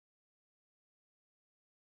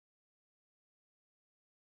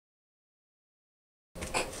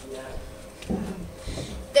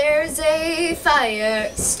There's a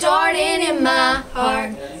fire starting in my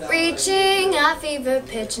heart, reaching a fever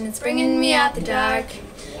pitch, and it's bringing me out the dark.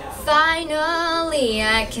 Finally,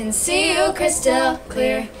 I can see you crystal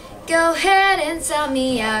clear. Go ahead and sell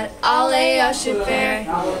me out, I'll lay ocean bare.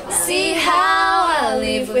 See how I'll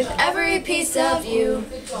leave with every piece of you.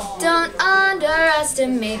 Don't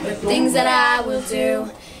underestimate the things that I will do.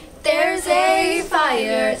 There's a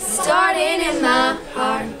fire starting in my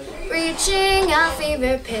heart, reaching a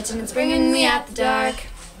fever pitch, and it's bringing me out the dark.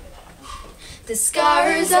 The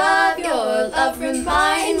scars of your love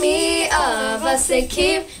remind me of us. They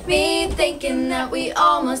keep me thinking that we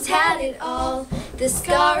almost had it all. The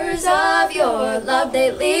scars of your love, they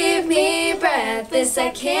leave me breathless.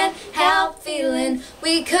 I can't help feeling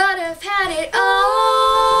we could have had it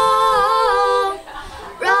all.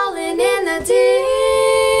 Rolling in the deep,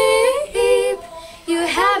 you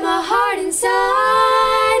had my heart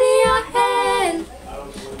inside your hand,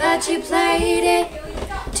 but you played it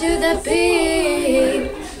to the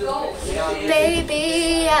beat.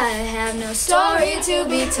 Baby, I have no story to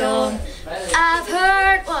be told. I've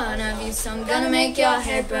heard one of you, so I'm gonna make your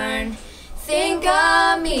head burn. Think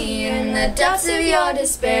of me in the depths of your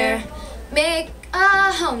despair. Make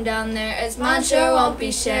a home down there, as mine sure won't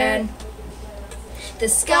be shared. The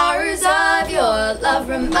scars of your love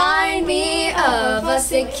remind me of us.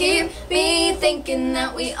 They keep me thinking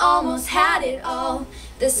that we almost had it all.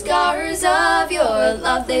 The scars of your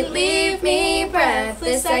love, they leave me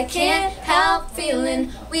breathless. I can't help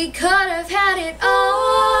feeling we could have had it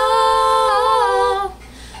all.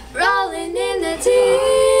 Rolling in the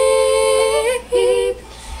deep,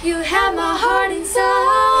 you had my heart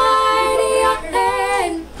inside your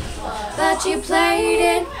hand, but you played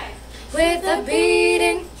it with a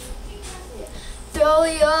beating. Throw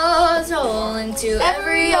your soul into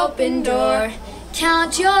every open door.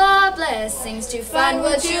 Count your blessings to find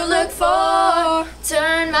what you look for.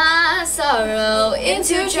 Turn my sorrow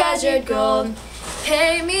into treasured gold.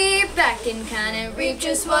 Pay me back in kind and reap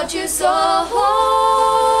just what you sow.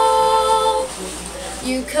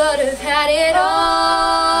 You could have had it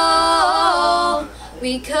all.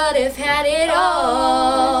 We could have had it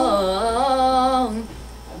all.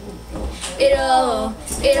 It all,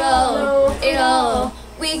 it all, it all.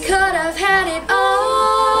 We could have had it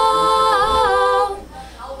all.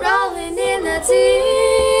 Rolling in the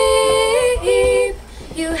deep,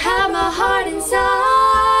 you had my heart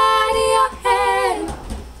inside your hand,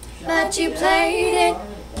 but you played it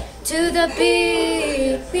to the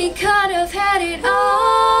beat. We could have had it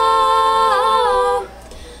all.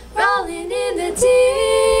 Rolling in the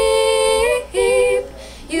deep,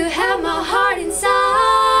 you had my heart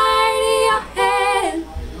inside your hand,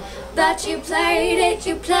 but you played it,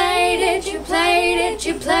 you played it, you played it,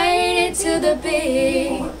 you played it to the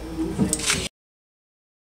beat.